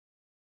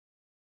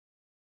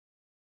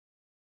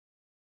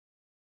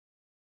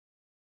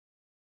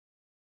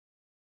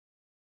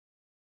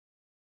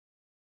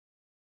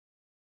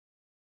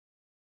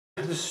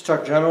This is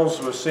Chuck Generals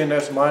with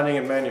CNS Mining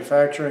and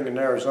Manufacturing in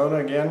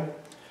Arizona again.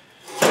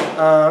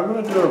 I'm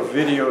going to do a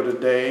video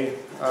today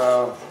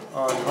on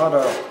how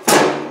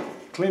to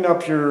clean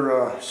up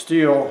your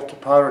steel to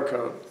powder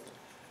coat.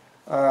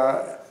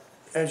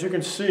 As you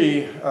can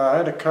see, I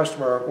had a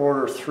customer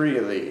order 3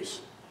 of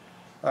these.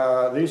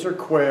 These are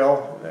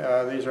quail.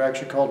 These are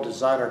actually called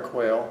designer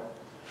quail.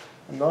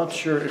 I'm not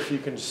sure if you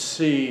can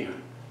see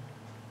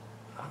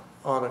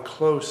on a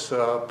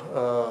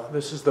close-up.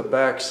 This is the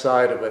back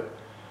side of it.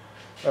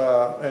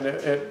 And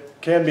it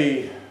can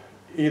be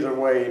either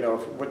way, you know,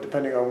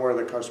 depending on where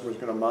the customer is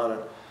going to mount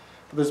it.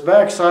 But this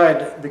back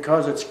side,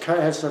 because it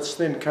has such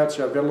thin cuts,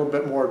 I've got a little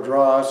bit more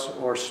dross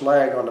or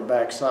slag on the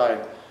back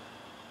side.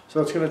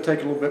 So it's going to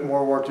take a little bit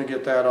more work to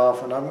get that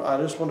off. And I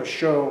just want to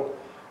show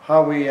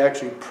how we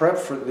actually prep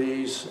for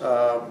these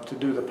to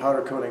do the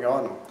powder coating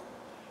on them.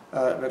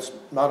 It's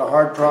not a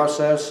hard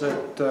process.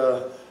 It's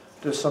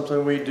just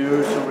something we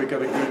do so we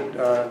get a good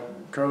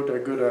coat, a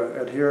good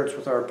adherence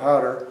with our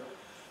powder.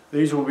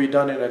 These will be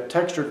done in a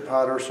textured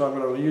powder, so I'm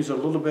going to use a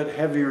little bit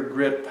heavier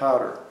grit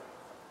powder.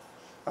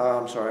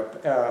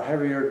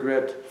 Heavier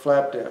grit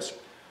flat disc.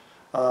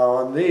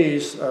 On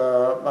these,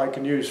 I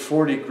can use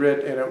 40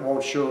 grit and it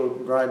won't show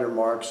grinder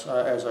marks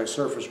as I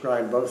surface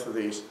grind both of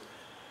these,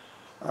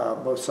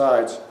 both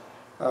sides.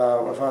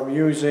 If I'm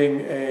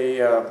using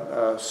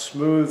a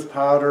smooth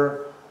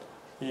powder,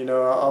 you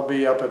know, I'll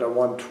be up at a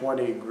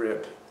 120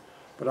 grit.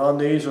 But on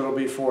these it'll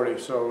be 40,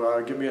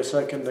 so give me a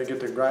second to get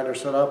the grinder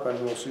set up and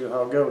we'll see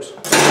how it goes.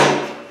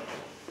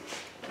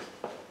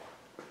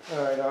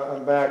 Alright,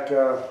 I'm back.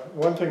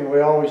 One thing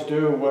we always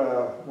do,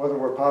 whether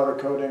we're powder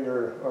coating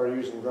or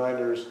using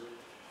grinders,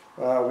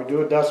 we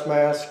do a dust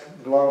mask,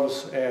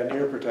 gloves, and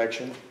ear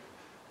protection.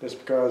 Just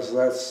because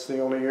that's the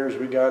only ears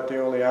we got,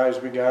 the only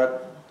eyes we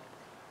got,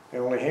 the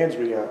only hands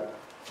we got,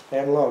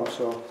 and lungs.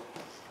 So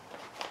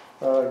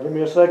give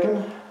me a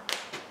second.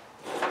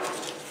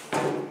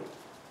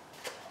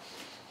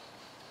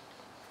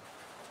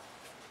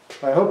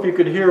 I hope you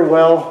could hear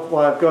well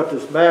while I've got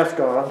this mask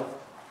on,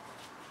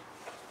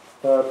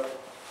 but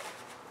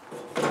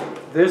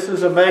this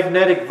is a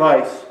magnetic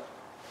vise.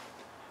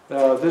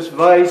 This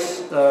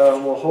vise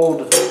will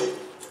hold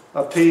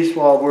a piece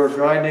while we're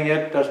grinding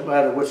it, doesn't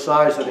matter which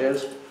size it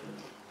is.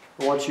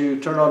 Once you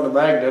turn on the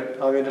magnet,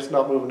 I mean, it's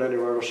not moving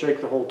anywhere, it'll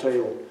shake the whole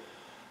table.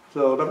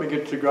 So let me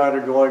get the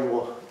grinder going,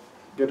 we'll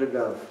get it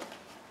done.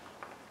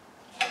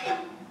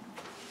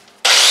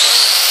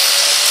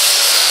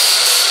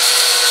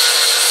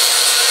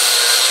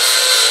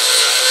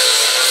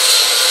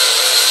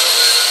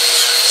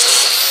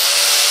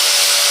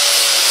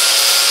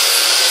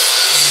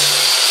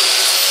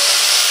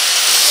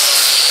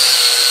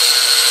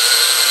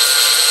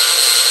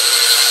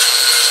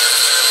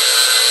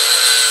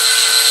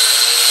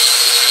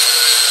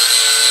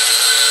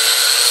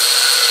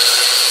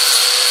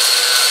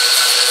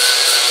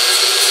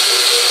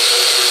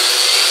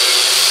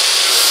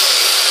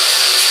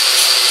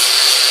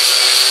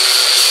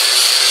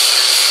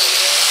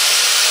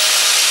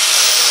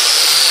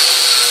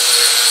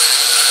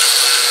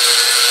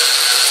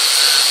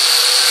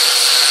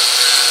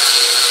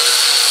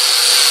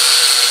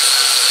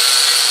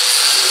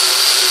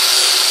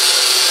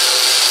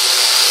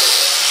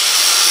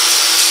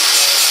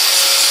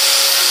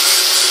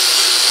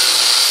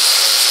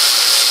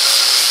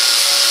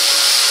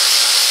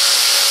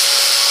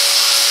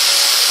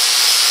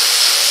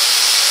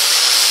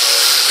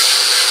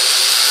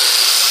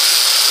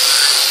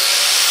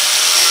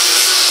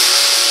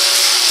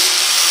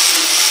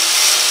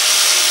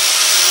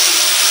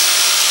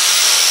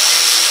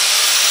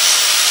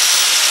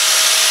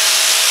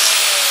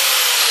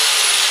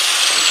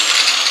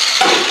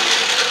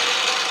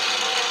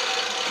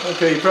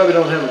 Okay, you probably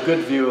don't have a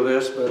good view of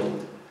this, but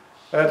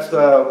that's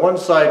one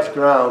side's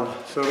ground.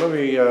 So let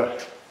me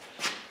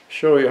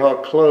show you how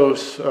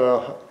close.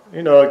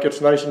 You know, it gets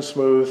nice and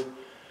smooth.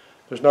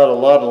 There's not a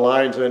lot of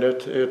lines in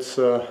it.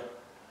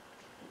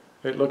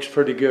 It looks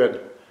pretty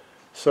good.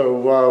 So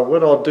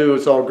what I'll do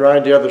is I'll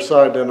grind the other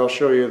side, then I'll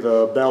show you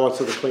the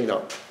balance of the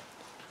cleanup.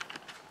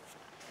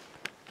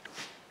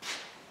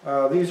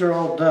 These are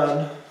all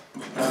done.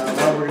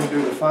 Now we're going to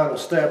do the final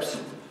steps.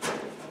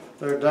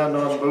 They're done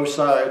on both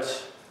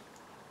sides.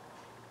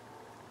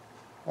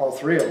 All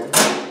 3 of them.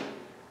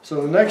 So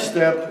the next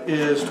step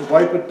is to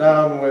wipe it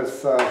down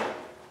with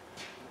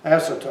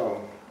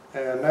acetone,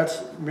 and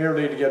that's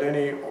merely to get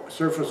any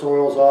surface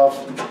oils off.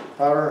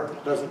 Powder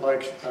doesn't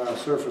like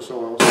surface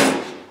oils.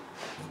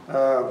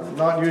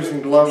 Not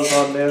using gloves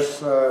on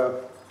this,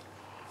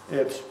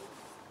 it's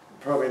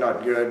probably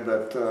not good,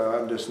 but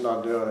I'm just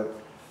not doing it.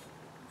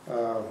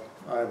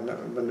 I've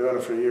been doing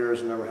it for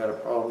years and never had a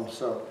problem.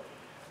 So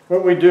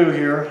what we do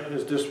here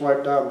is just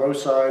wipe down both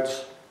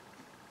sides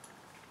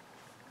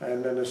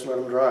and then just let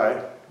them dry.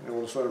 And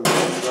we'll just let them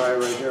dry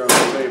right here on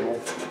the table.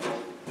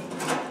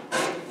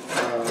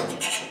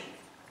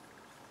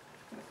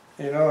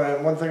 You know,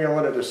 and one thing I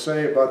wanted to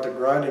say about the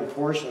grinding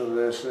portion of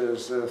this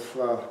is if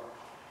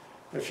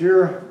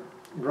you're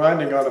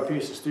grinding on a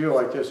piece of steel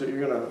like this that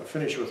you're going to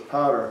finish with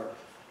powder,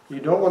 you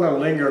don't want to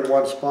linger in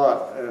one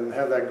spot and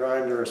have that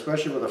grinder,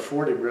 especially with a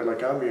 40 grit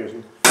like I'm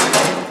using,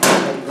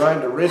 and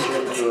grind a ridge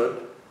into it.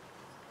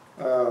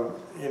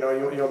 You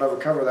know, you'll never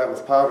cover that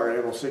with powder.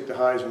 It will seek the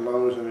highs and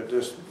lows, and it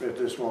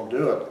just won't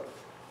do it.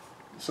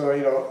 So,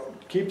 you know,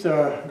 keep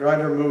the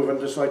grinder moving,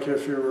 just like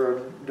if you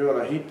were doing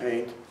a heat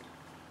paint.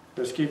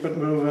 Just keep it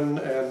moving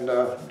and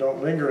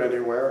don't linger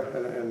anywhere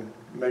and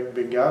make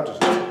big gouges.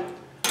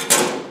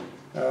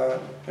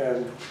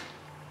 And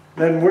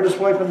then we're just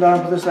wiping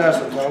down with this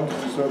acetone,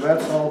 so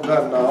that's all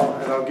done now,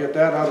 and I'll get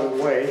that out of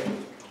the way.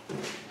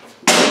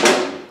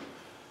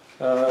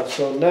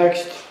 So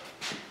next,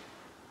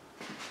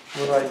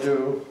 what I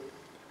do,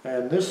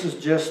 and this is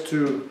just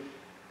to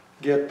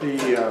get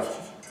the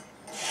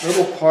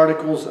little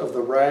particles of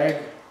the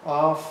rag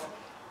off.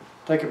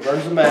 Take a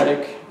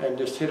Bernzomatic and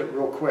just hit it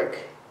real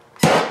quick.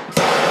 You're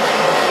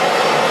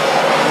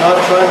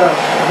not trying to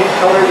heat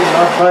color, you're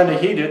not trying to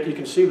heat it. You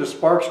can see the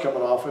sparks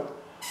coming off it.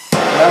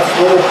 And that's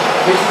little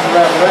pieces of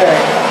that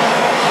rag.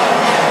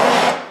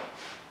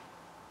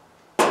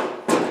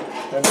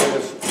 Then we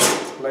just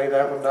lay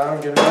that one down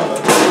and get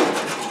another.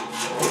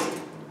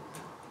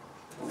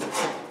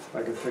 If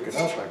I could pick it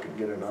up, I could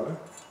get another.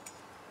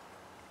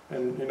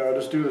 And, you know,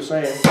 just do the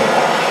same.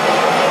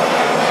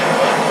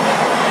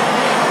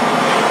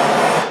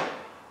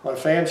 My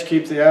fans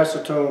keep the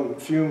acetone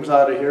fumes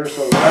out of here,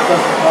 so that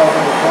doesn't cause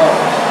any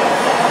problems.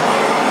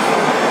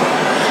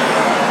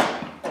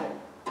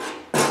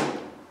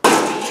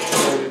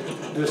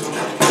 So just,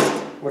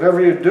 whatever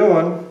you're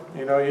doing,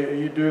 you know,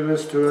 you do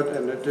this to it,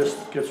 and it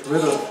just gets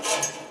rid of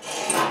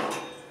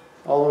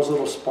all those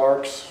little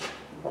sparks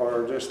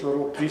or just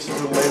little pieces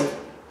of lint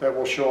that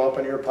will show up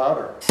in your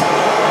powder.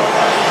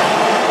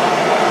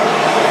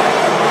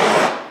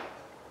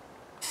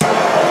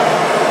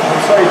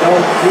 You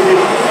don't heat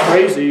it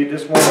crazy, you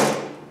just want to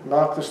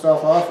knock the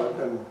stuff off it,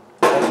 and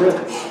that's it.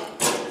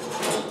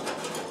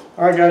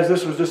 Alright guys,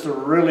 this was just a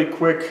really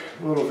quick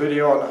little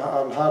video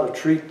on how to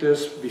treat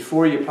this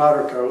before you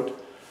powder coat.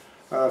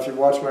 If you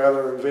watch my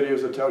other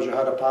videos, it tells you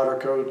how to powder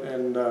coat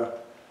and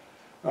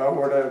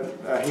or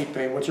to heat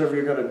paint, whichever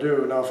you're going to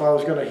do. Now if I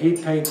was going to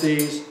heat paint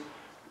these,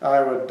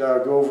 I would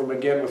go over them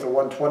again with a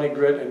 120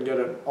 grit and get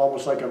it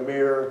almost like a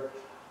mirror,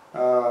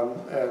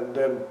 and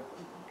then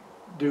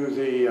do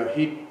the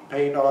heat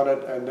paint on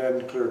it and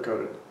then clear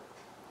coat it.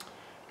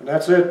 And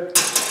that's it.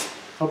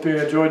 Hope you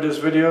enjoyed this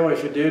video.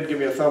 If you did, give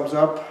me a thumbs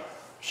up,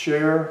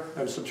 share,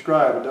 and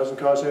subscribe. It doesn't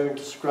cost anything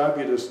to subscribe.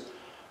 You just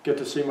get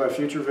to see my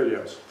future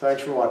videos.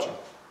 Thanks for watching.